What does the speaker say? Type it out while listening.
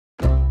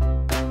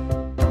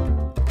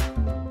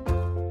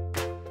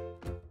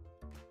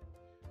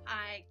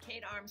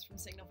Arms from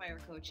Signal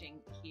Fire Coaching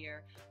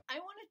here. I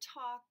want to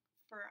talk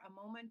for a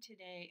moment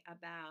today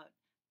about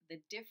the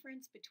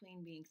difference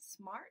between being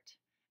smart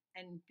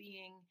and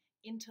being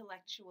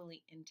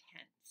intellectually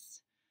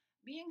intense.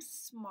 Being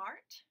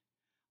smart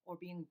or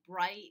being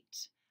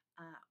bright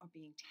or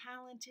being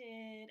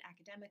talented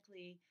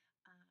academically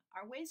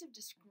are ways of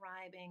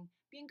describing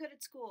being good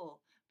at school,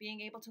 being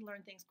able to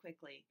learn things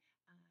quickly,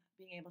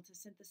 being able to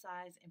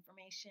synthesize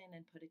information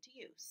and put it to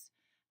use.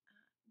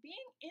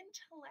 Being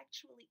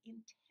intellectually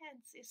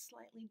intense is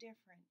slightly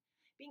different.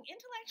 Being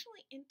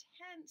intellectually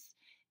intense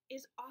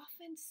is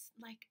often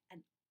like an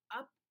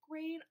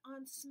upgrade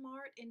on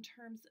smart in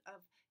terms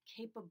of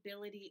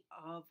capability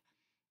of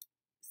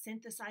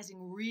synthesizing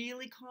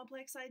really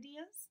complex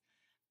ideas.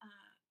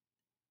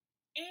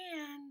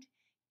 And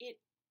it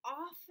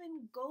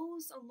often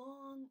goes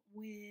along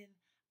with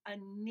a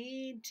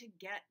need to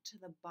get to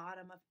the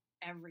bottom of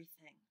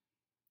everything.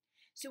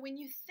 So when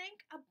you think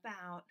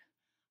about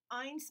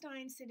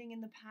Einstein sitting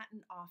in the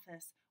patent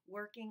office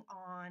working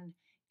on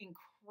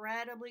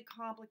incredibly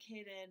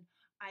complicated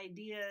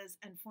ideas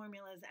and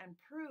formulas and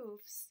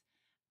proofs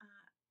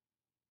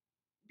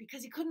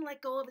because he couldn't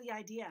let go of the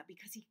idea,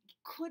 because he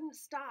couldn't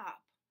stop.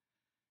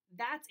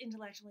 That's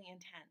intellectually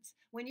intense.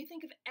 When you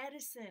think of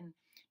Edison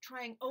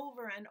trying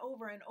over and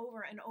over and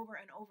over and over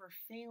and over,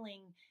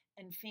 failing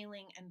and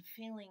failing and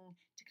failing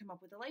to come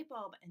up with a light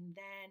bulb and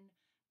then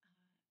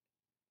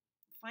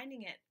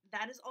finding it,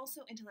 that is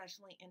also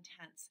intellectually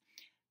intense.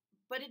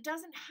 But it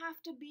doesn't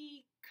have to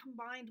be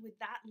combined with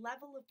that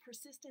level of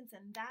persistence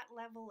and that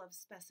level of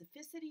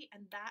specificity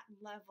and that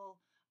level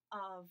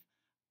of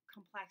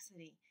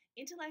complexity.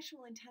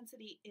 Intellectual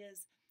intensity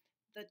is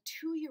the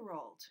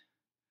 2-year-old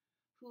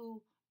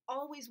who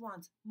always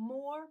wants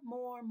more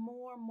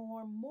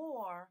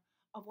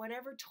of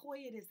whatever toy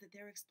it is that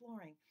they're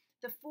exploring.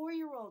 The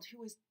 4-year-old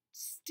who is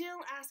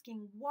still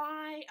asking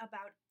why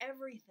about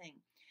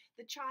everything.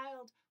 The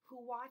child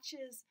who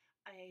watches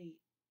a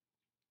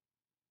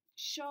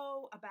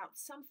show about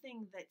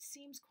something that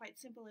seems quite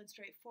simple and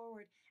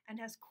straightforward and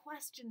has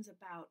questions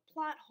about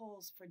plot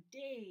holes for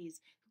days,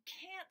 who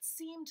can't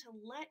seem to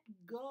let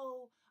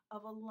go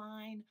of a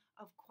line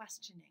of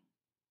questioning.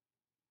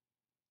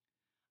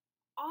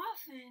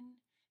 Often,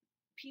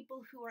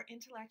 people who are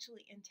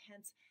intellectually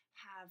intense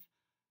have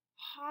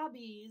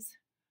hobbies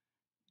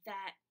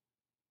that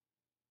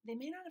they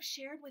may not have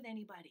shared with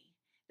anybody,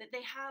 that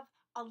they have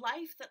a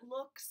life that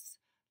looks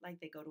like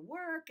they go to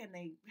work and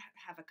they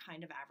have a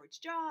kind of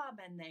average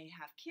job and they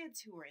have kids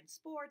who are in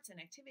sports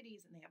and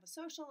activities and they have a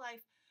social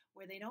life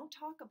where they don't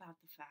talk about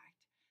the fact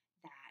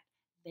that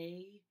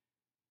they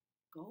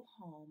go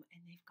home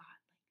and they've got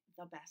like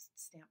the best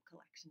stamp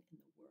collection in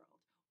the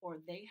world, or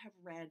they have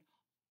read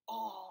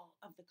all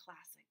of the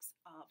classics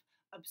of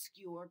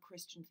obscure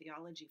Christian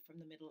theology from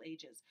the Middle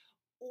Ages,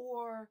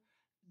 or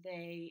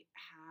they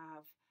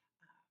have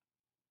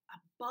a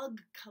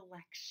bug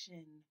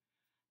collection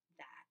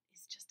that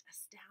is just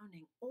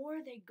astounding,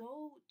 or they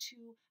go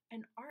to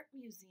an art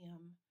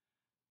museum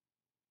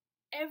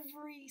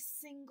every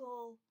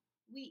single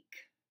week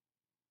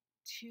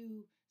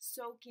to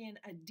soak in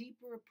a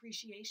deeper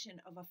appreciation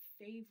of a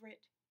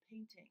favorite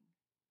painting.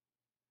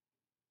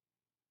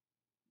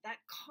 That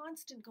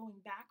constant going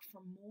back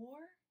for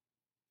more,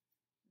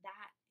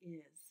 that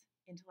is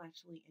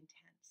intellectually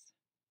intense.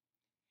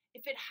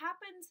 If it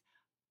happens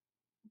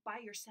by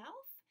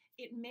yourself,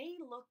 it may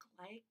look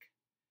like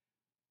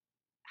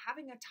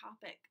having a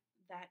topic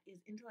that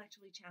is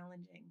intellectually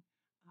challenging,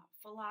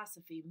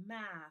 philosophy,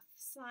 math,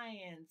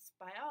 science,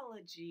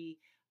 biology,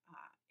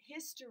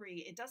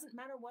 history, it doesn't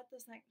matter what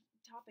this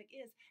topic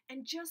is,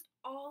 and just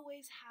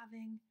always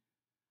having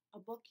a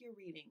book you're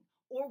reading,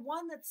 or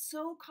one that's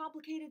so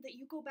complicated that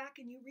you go back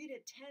and you read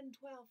it 10,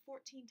 12,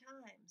 14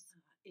 times.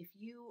 If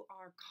you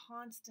are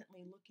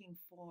constantly looking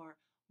for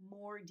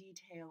more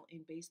detail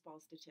in baseball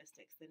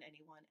statistics than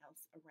anyone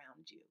else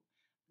around you,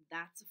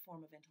 that's a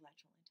form of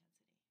intellectual intensity.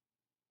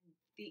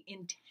 The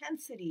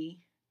intensity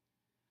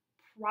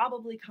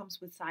probably comes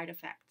with side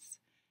effects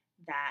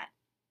that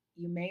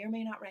you may or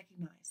may not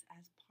recognize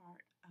as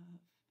part of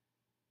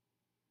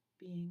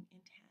being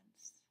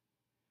intense.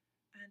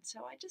 And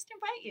so I just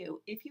invite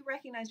you, if you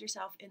recognize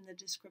yourself in the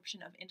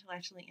description of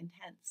intellectually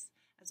intense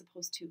as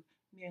opposed to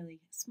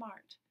merely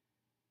smart,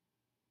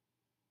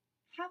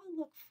 have a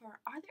look for,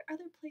 are there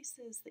other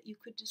places that you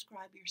could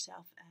describe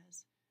yourself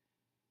as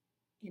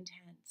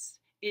intense?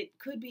 It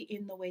could be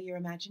in the way your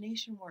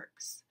imagination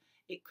works.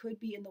 It could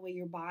be in the way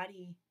your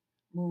body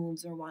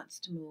moves or wants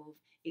to move.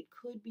 It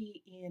could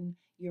be in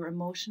your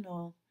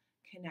emotional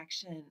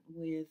connection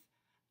with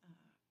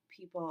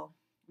people,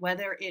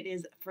 whether it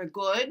is for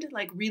good,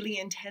 like really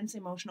intense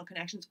emotional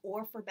connections,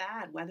 or for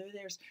bad, whether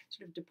there's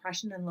sort of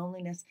depression and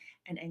loneliness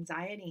and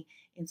anxiety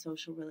in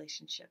social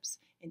relationships.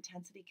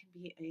 Intensity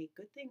can be a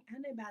good thing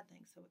and a bad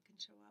thing, so it can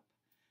show up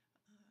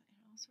in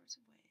all sorts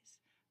of ways.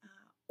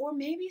 Or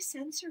maybe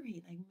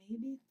sensory, like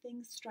maybe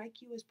things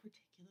strike you as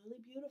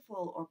particularly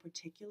beautiful or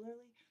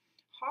particularly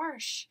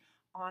harsh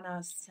on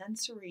a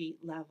sensory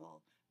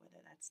level,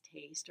 whether that's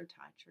taste or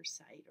touch or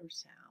sight or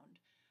sound.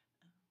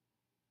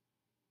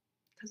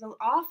 Because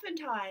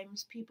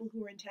oftentimes people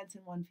who are intense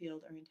in one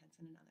field are intense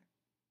in another.